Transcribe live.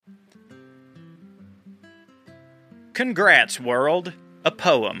Congrats, world. A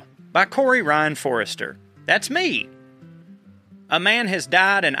poem by Corey Ryan Forrester. That's me. A man has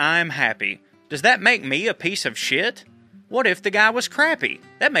died and I'm happy. Does that make me a piece of shit? What if the guy was crappy?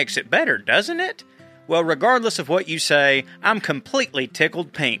 That makes it better, doesn't it? Well, regardless of what you say, I'm completely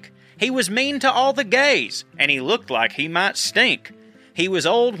tickled pink. He was mean to all the gays, and he looked like he might stink. He was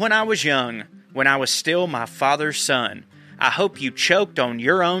old when I was young, when I was still my father's son. I hope you choked on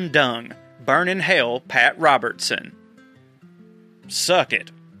your own dung. Burn in hell, Pat Robertson. Suck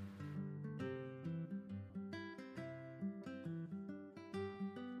it.